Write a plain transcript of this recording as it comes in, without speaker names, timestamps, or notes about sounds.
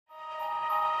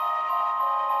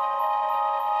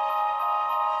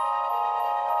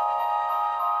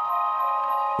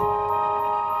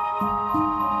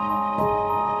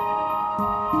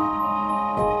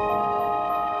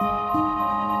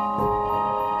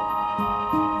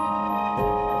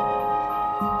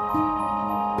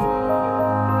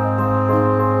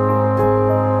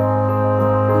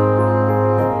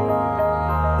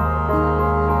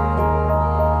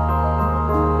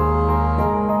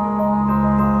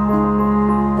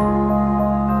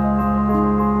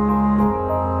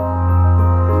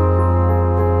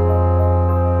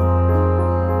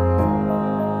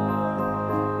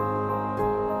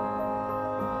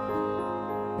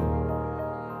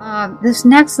This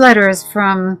next letter is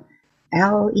from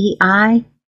L-E-I,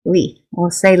 Lee. We'll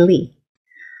say Lee.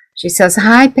 She says,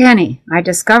 "Hi, Penny. I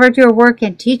discovered your work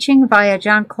and teaching via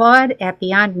John Claude at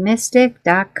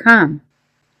BeyondMystic.com.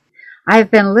 I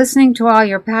have been listening to all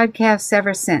your podcasts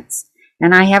ever since,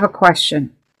 and I have a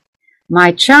question.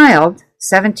 My child,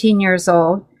 17 years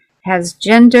old, has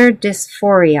gender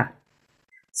dysphoria,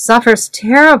 suffers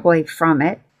terribly from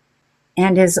it,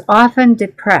 and is often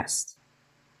depressed.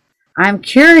 I'm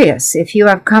curious if you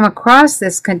have come across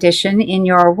this condition in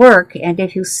your work and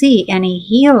if you see any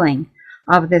healing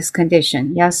of this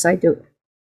condition." Yes, I do.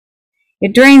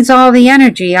 "It drains all the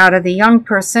energy out of the young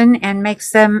person and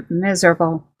makes them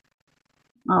miserable."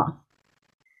 Oh.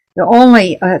 "The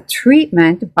only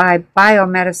treatment by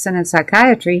biomedicine and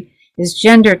psychiatry is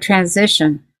gender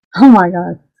transition." Oh my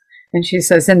God. And she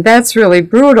says, "And that's really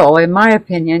brutal, in my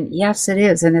opinion." Yes, it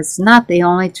is. And it's not the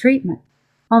only treatment.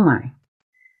 Oh my.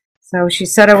 So she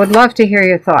said, "I would love to hear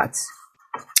your thoughts."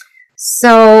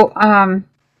 So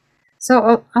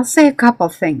I'll say a couple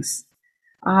things.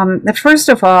 First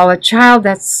of all, a child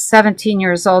that's 17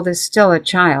 years old is still a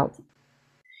child.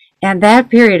 And that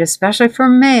period, especially for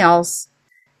males,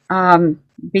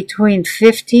 between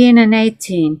 15 and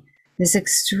 18, is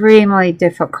extremely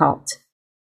difficult.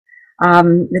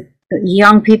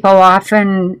 Young people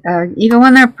often, even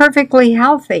when they're perfectly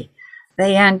healthy,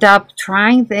 they end up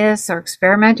trying this or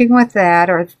experimenting with that,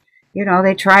 or,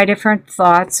 they try different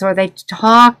thoughts, or they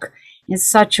talk in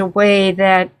such a way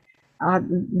that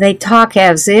they talk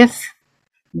as if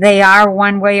they are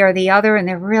one way or the other, and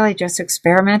they're really just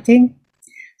experimenting.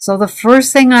 So the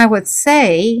first thing I would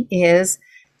say is,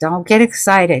 don't get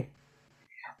excited.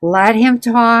 Let him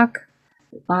talk.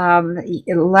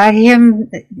 Let him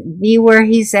be where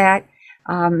he's at.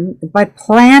 But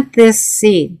plant this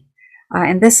seed.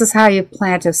 And this is how you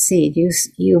plant a seed.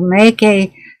 You make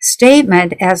a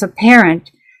statement as a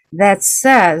parent that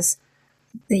says,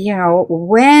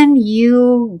 when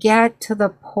you get to the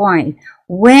point,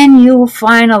 when you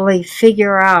finally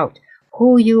figure out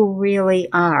who you really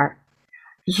are,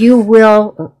 you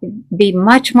will be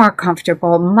much more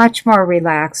comfortable, much more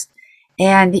relaxed,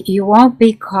 and you won't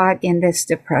be caught in this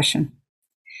depression.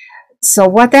 So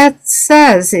what that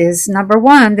says is, number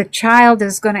one, the child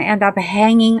is going to end up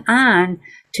hanging on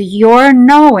to your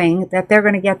knowing that they're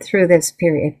going to get through this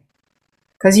period.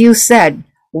 Because you said,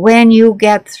 when you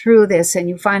get through this and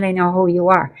you finally know who you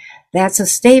are, that's a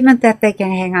statement that they can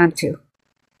hang on to.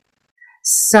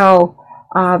 So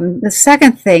the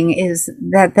second thing is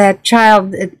that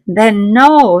child then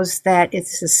knows that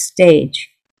it's a stage.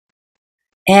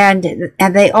 And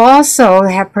they also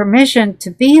have permission to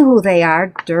be who they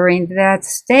are during that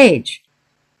stage.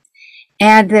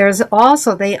 And there's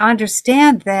also, they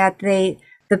understand that the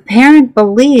parent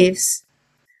believes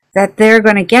that they're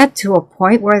going to get to a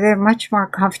point where they're much more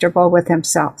comfortable with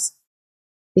themselves,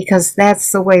 because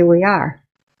that's the way we are.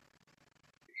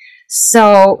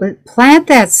 So plant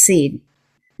that seed.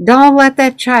 Don't let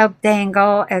that child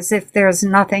dangle as if there's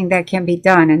nothing that can be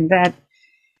done, and that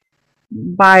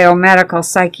biomedical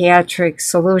psychiatric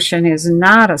solution is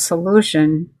not a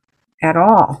solution at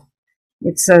all.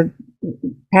 It's a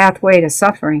pathway to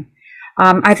suffering.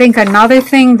 I think another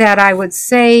thing that I would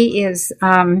say is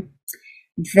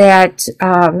that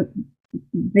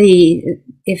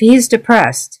if he's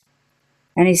depressed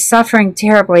and he's suffering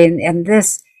terribly,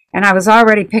 and I was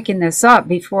already picking this up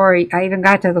before I even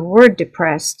got to the word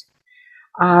depressed.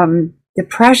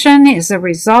 Depression is a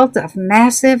result of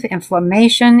massive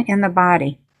inflammation in the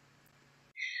body.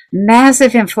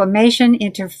 Massive inflammation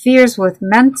interferes with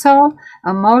mental,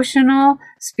 emotional,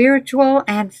 spiritual,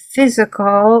 and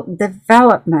physical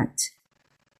development.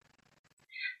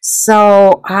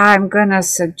 So I'm going to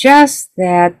suggest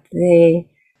that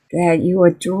you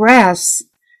address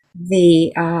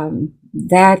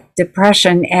that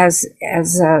depression as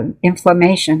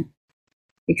inflammation,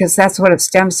 because that's what it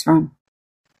stems from.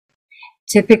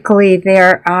 Typically,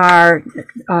 there are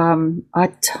a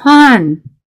ton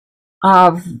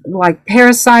of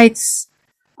parasites,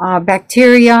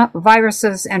 bacteria,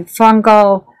 viruses, and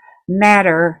fungal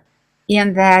matter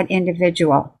in that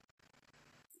individual.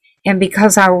 And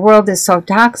because our world is so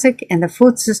toxic and the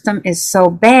food system is so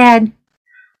bad,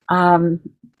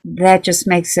 that just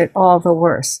makes it all the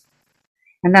worse.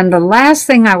 And then the last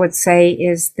thing I would say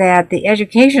is that the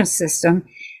education system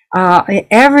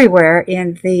everywhere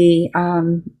in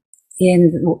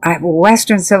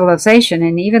Western civilization,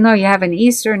 and even though you have an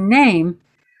Eastern name,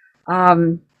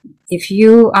 if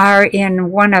you are in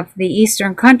one of the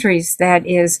Eastern countries that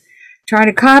is trying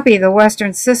to copy the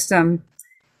Western system,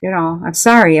 I'm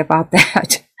sorry about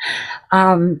that.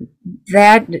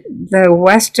 that the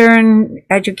Western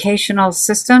educational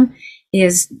system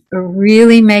is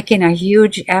really making a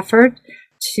huge effort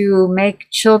to make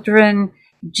children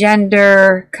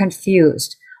gender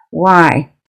confused.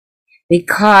 Why?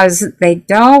 Because they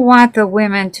don't want the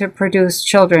women to produce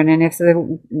children, and if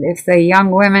the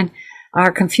young women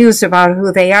are confused about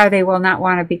who they are, they will not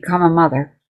want to become a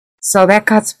mother. So that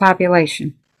cuts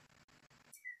population.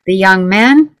 The young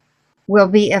men will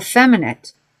be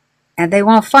effeminate, and they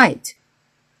won't fight.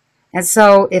 And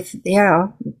so if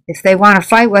they want to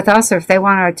fight with us, or if they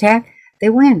want to attack, they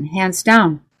win, hands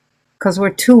down, because we're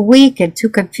too weak and too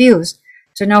confused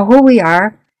to know who we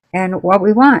are and what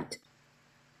we want.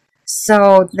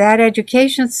 So that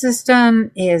education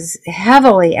system is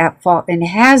heavily at fault and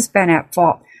has been at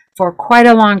fault for quite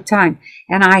a long time.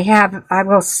 And I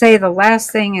will say the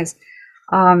last thing is,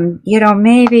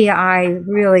 maybe I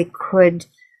really could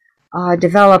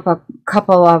develop a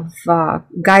couple of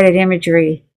guided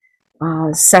imagery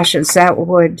sessions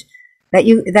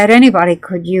that anybody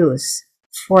could use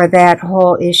for that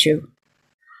whole issue,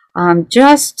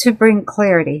 just to bring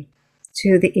clarity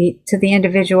to the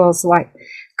individual's life.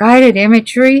 Guided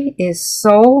imagery is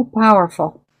so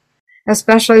powerful,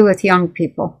 especially with young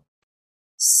people.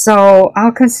 So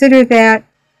I'll consider that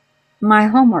my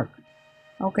homework.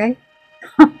 Okay?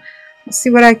 I'll see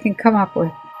what I can come up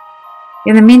with.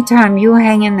 In the meantime, you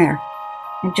hang in there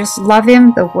and just love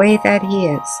him the way that he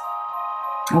is.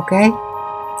 Okay?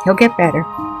 He'll get better.